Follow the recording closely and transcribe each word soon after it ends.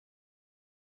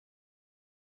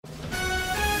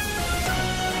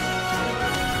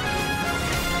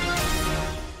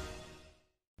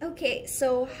Okay,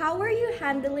 so how are you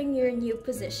handling your new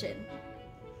position?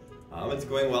 It's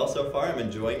going well so far. I'm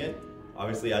enjoying it.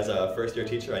 Obviously, as a first-year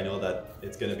teacher, I know that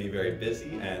it's going to be very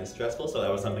busy and stressful, so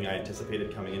that was something I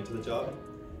anticipated coming into the job.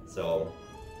 So,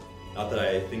 not that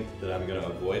I think that I'm going to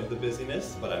avoid the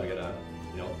busyness, but I'm going to,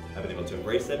 I've been able to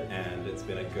embrace it, and it's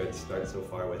been a good start so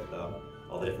far with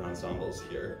all the different ensembles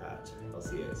here at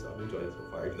LCA. So I've enjoyed it so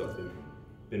far, even though it's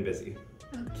been busy.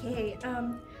 Okay,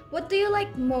 what do you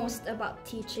like most about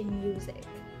teaching music?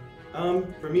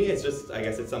 For me, it's just, I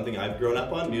guess it's something I've grown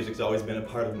up on. Music's always been a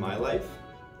part of my life.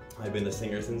 I've been a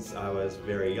singer since I was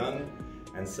very young,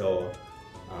 and so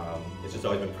it's just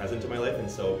always been present in my life.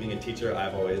 And so being a teacher,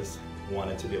 I've always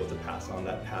wanted to be able to pass on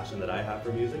that passion that I have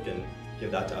for music and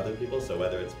give that to other people. So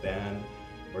whether it's band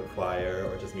or choir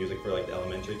or just music for like the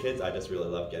elementary kids, I just really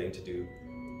love getting to do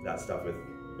that stuff with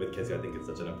kids. I think it's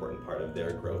such an important part of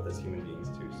their growth as human beings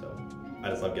too. So I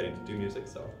just love getting to do music,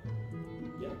 so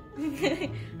yeah.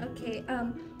 Okay,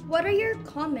 what are your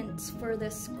comments for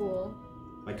this school?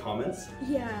 My comments?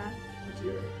 Yeah. Oh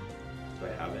dear, do I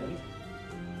have any?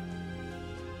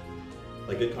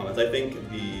 Like good comments. I think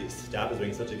the staff is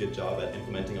doing such a good job at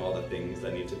implementing all the things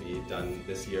that need to be done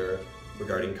this year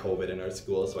regarding COVID in our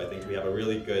school. So I think we have a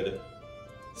really good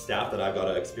staff that I've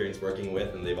got experience working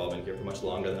with, and they've all been here for much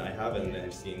longer than I have, and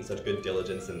I've seen such good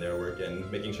diligence in their work and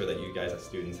making sure that you guys as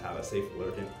students have a safe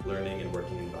learning and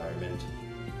working environment.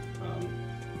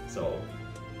 So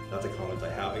that's a comment I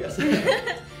have, I guess.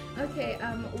 Okay,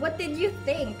 what did you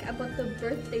think about the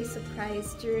birthday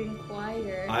surprise during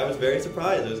choir? I was very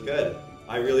surprised. It was good.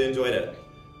 I really enjoyed it.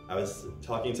 I was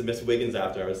talking to Miss Wiggins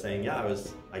after. I was saying, yeah,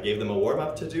 I gave them a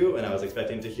warm-up to do, and I was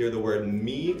expecting to hear the word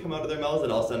me come out of their mouths,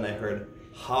 and all of a sudden I heard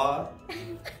ha.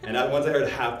 And once I heard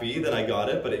happy, then I got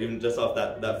it, but even just off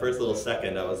that first little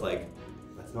second, I was like,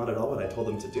 that's not at all what I told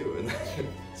them to do. And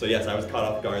so yes, I was caught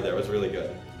off guard there. It was really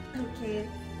good. Okay.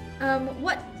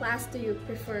 What class do you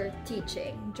prefer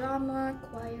teaching? Drama,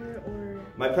 choir, or...?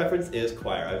 My preference is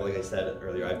choir. Like I said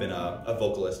earlier, I've been a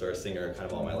vocalist or a singer kind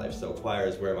of all my life, so choir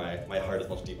is where my heart is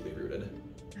most deeply rooted.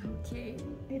 Okay,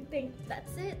 I think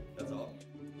that's it. That's all.